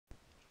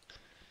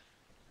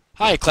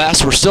Hi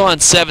class, we're still on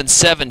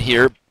 7.7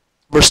 here.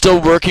 We're still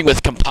working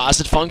with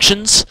composite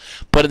functions,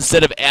 but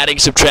instead of adding,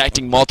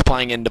 subtracting,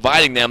 multiplying, and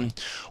dividing them,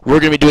 we're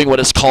going to be doing what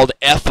is called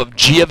f of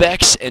g of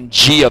x and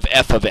g of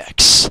f of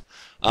x.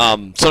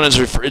 Sometimes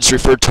it's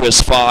referred to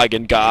as fog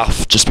and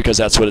goff, just because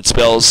that's what it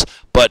spells,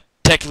 but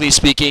technically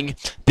speaking,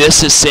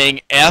 this is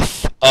saying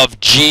f of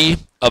g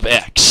of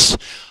x.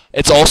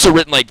 It's also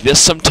written like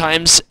this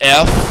sometimes,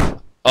 f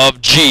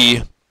of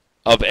g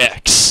of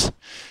x.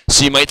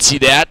 So you might see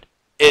that.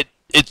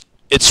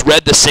 It's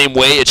read the same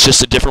way, it's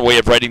just a different way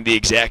of writing the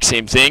exact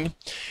same thing.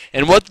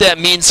 And what that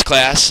means,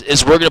 class,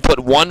 is we're going to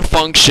put one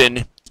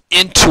function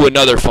into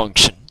another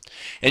function.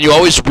 And you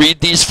always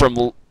read these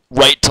from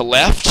right to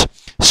left.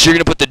 So you're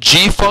going to put the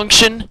g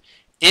function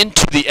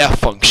into the f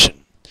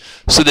function.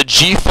 So the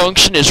g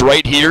function is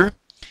right here,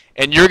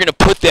 and you're going to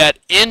put that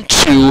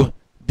into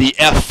the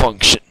f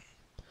function.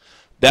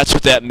 That's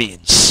what that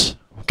means.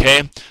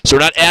 Okay? So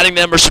we're not adding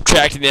them or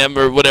subtracting them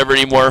or whatever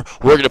anymore.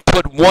 We're going to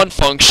put one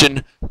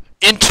function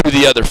into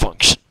the other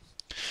function.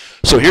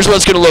 So here's what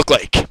it's going to look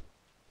like.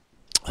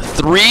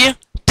 3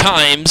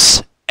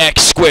 times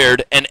x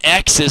squared, and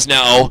x is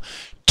now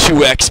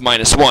 2x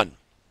minus 1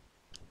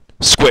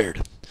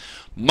 squared,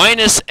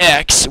 minus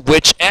x,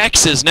 which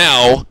x is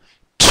now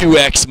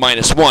 2x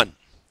minus 1,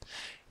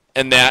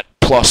 and that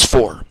plus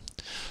 4.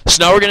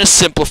 So now we're going to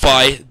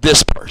simplify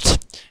this part.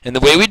 And the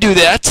way we do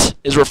that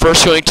is we're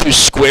first going to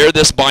square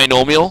this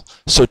binomial,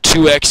 so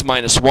 2x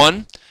minus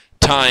 1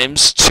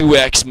 times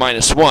 2x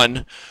minus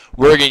 1.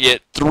 We're going to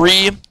get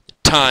 3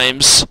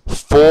 times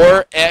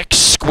 4x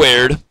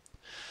squared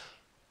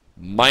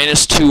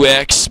minus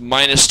 2x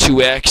minus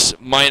 2x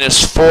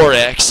minus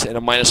 4x, and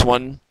a minus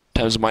 1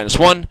 times a minus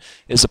 1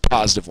 is a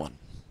positive 1.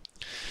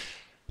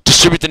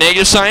 Distribute the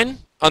negative sign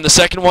on the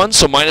second one,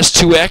 so minus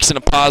 2x and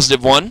a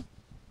positive 1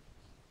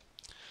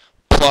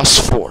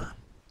 plus 4.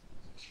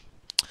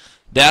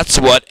 That's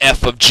what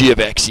f of g of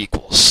x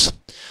equals.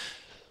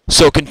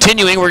 So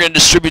continuing, we're going to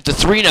distribute the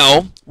 3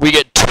 now. We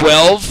get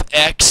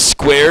 12x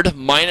squared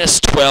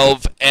minus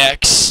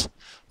 12x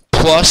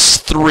plus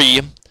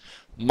 3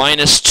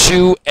 minus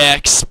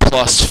 2x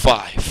plus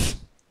 5.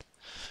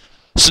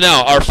 So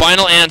now our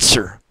final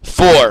answer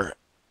for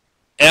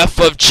f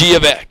of g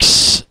of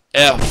x,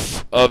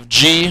 f of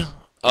g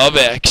of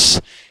x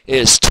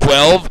is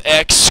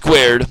 12x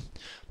squared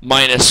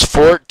minus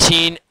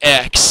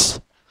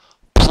 14x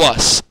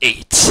plus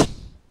 8.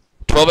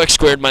 12x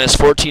squared minus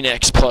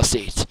 14x plus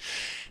 8.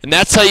 And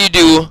that's how you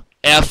do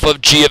f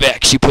of g of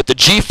x. You put the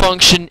g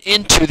function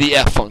into the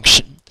f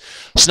function.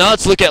 So now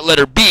let's look at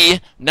letter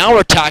B. Now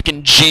we're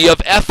talking g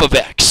of f of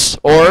x,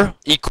 or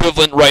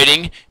equivalent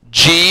writing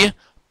g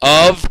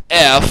of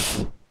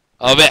f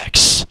of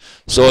x.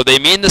 So they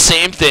mean the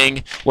same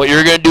thing. What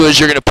you're going to do is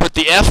you're going to put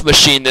the f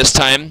machine this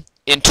time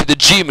into the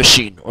g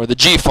machine, or the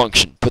g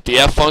function. Put the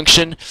f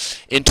function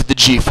into the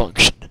g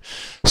function.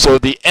 So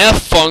the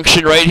f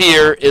function right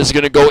here is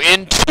going to go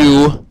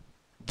into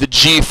the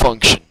g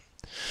function.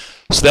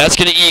 So that's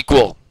going to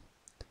equal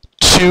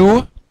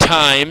 2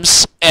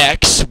 times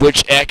x,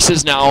 which x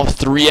is now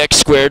 3x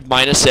squared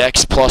minus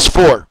x plus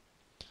 4.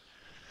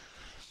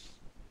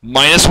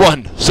 Minus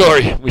 1.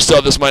 Sorry, we still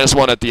have this minus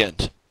 1 at the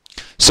end.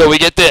 So we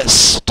get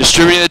this.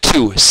 Distributing the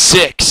 2.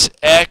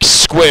 6x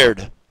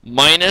squared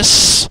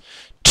minus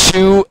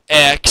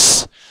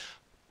 2x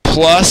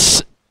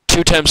plus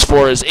 2 times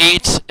 4 is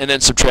 8, and then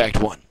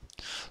subtract 1.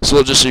 So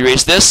we'll just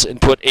erase this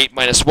and put 8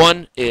 minus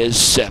 1 is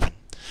 7.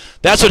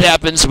 That's what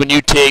happens when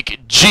you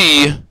take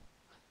g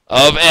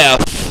of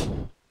f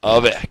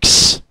of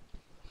x.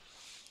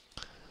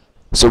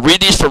 So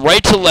read these from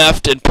right to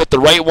left and put the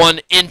right one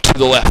into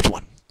the left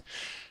one.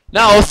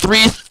 Now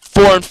 3,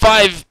 4, and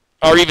 5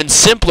 are even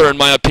simpler in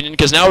my opinion,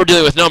 because now we're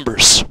dealing with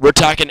numbers. We're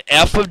talking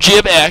f of g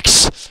of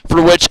x,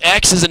 for which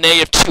x is a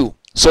negative 2.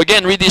 So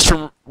again, read these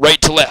from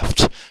right to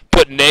left.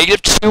 Put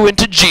negative 2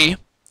 into g,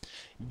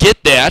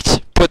 get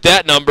that, put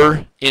that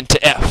number into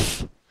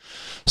f.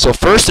 So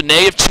first, the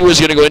negative 2 is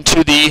going to go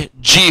into the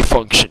g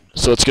function.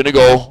 So it's going to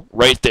go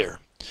right there.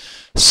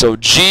 So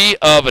g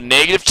of a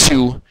negative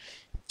 2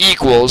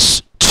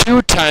 equals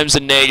 2 times a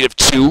negative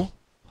 2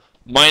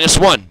 minus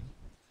 1.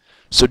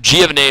 So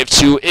g of a negative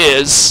 2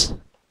 is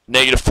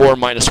negative 4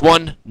 minus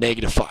 1,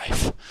 negative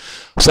 5.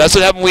 So that's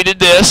what happened when we did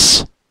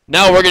this.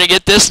 Now we're going to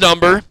get this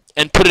number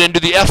and put it into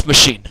the f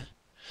machine.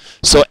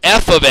 So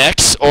f of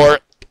x, or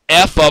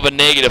f of a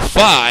negative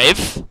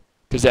 5,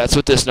 because that's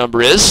what this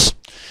number is,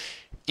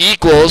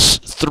 equals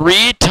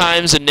 3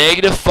 times a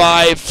negative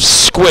 5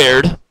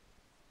 squared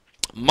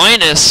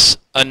minus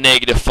a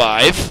negative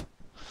 5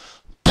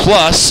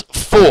 plus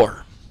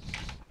 4.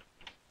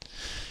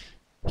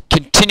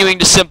 Continuing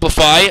to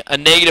simplify, a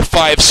negative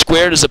 5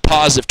 squared is a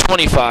positive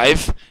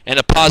 25, and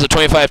a positive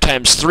 25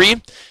 times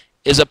 3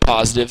 is a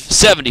positive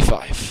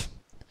 75.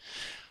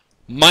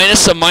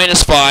 Minus a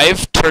minus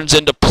 5 turns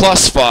into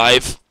plus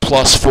 5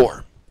 plus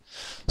 4.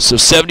 So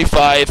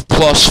 75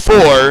 plus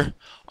 4,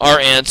 our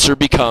answer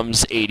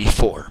becomes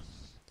 84.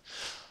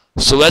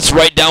 So let's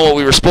write down what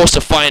we were supposed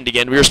to find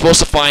again. We were supposed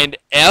to find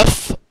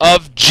f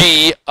of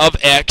g of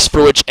x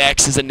for which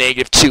x is a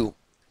negative 2.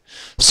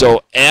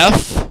 So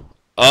f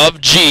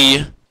of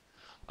g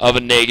of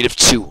a negative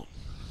 2.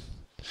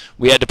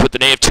 We had to put the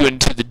negative 2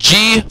 into the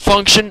g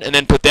function and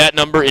then put that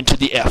number into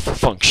the f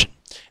function.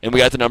 And we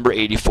got the number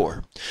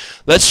 84.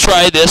 Let's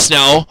try this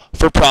now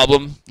for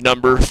problem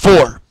number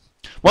 4.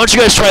 Why don't you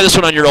guys try this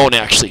one on your own,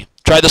 actually.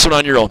 Try this one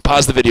on your own.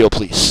 Pause the video,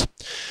 please.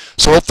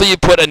 So hopefully you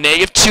put a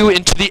negative 2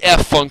 into the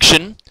f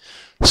function.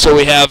 So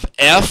we have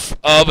f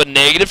of a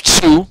negative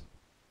 2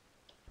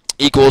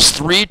 equals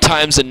 3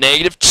 times a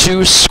negative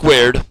 2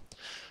 squared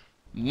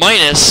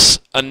minus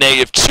a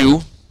negative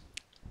 2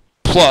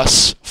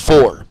 plus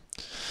 4.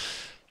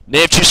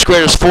 Negative 2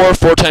 squared is 4.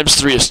 4 times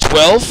 3 is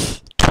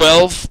 12.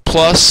 12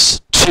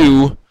 plus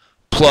 2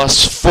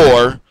 plus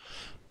 4.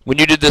 When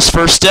you did this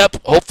first step,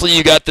 hopefully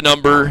you got the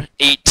number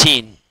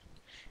 18.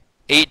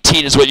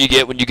 18 is what you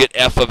get when you get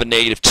f of a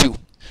negative 2.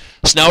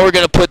 So now we're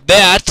going to put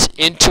that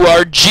into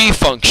our g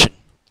function.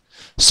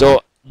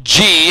 So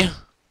g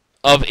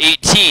of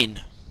 18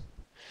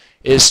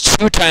 is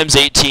 2 times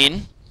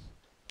 18,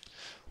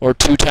 or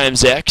 2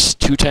 times x,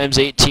 2 times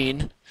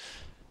 18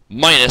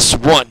 minus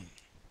 1.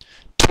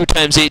 2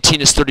 times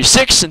 18 is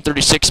 36, and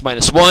 36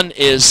 minus 1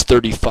 is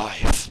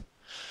 35.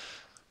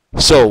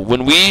 So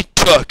when we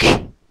took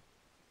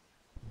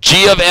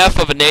g of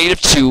f of a negative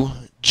 2,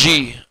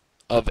 g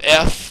of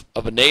f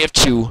of a negative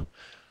 2,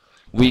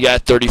 we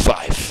got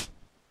 35.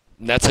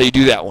 And that's how you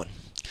do that one.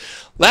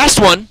 Last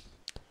one,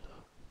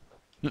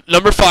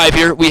 number 5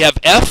 here, we have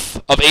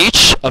f of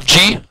h of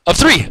g of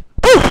 3.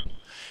 Woo!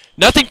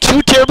 Nothing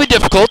too terribly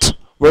difficult.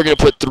 We're going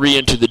to put 3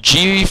 into the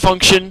g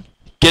function,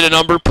 get a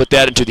number, put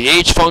that into the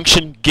h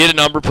function, get a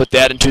number, put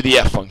that into the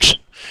f function.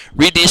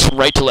 Read these from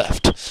right to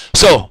left.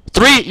 So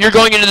 3, you're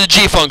going into the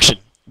g function.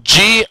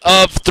 G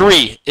of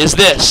 3 is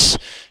this.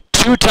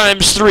 2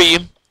 times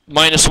 3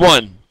 minus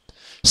 1.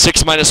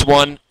 6 minus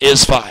 1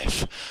 is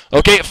 5.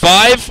 Okay,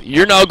 5,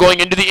 you're now going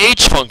into the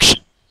h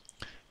function.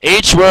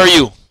 H, where are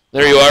you?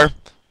 There you are.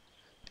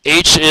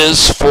 H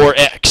is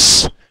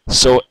 4x.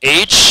 So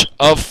h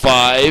of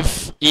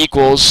 5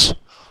 equals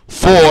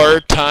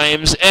 4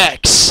 times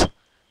x.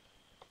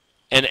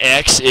 And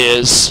x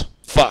is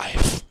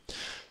 5.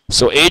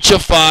 So h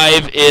of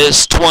 5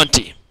 is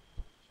 20.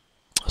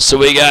 So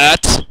we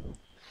got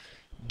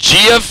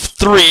g of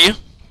 3,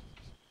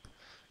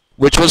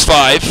 which was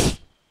 5,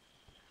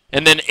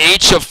 and then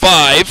h of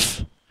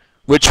 5,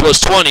 which was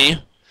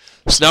 20.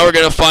 So now we're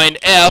going to find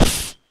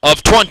f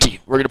of 20.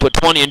 We're going to put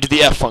 20 into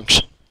the f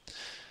function.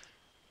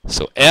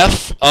 So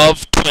f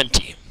of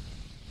 20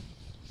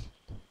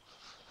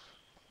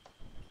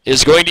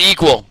 is going to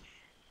equal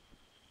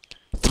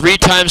 3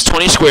 times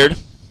 20 squared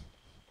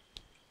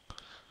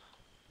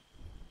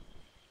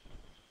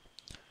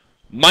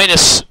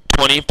minus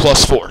 20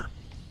 plus 4.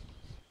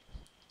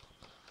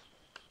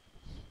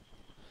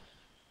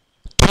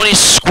 20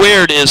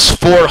 squared is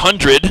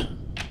 400,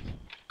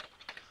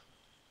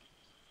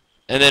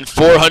 and then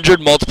 400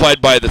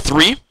 multiplied by the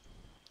 3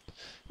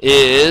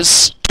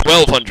 is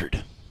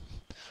 1200.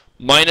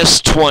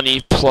 Minus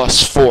 20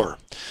 plus 4.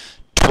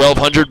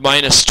 1200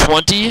 minus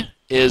 20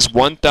 is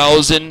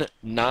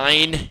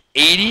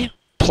 1980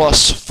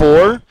 plus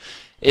 4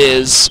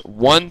 is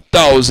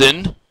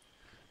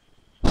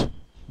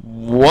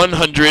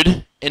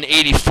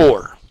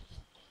 1184.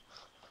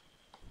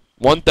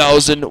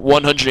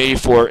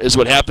 1184 is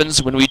what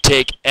happens when we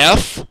take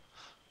f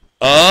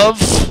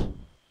of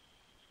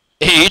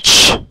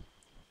h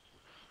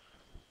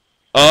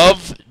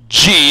of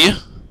g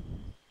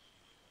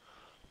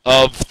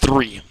of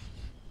 3.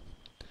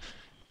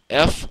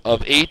 F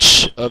of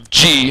h of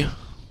g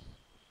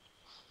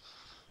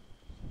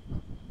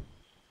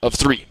of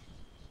 3.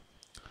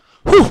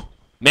 Whew!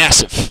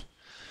 Massive.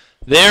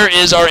 There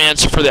is our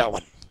answer for that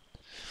one.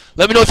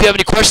 Let me know if you have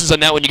any questions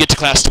on that when you get to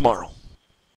class tomorrow.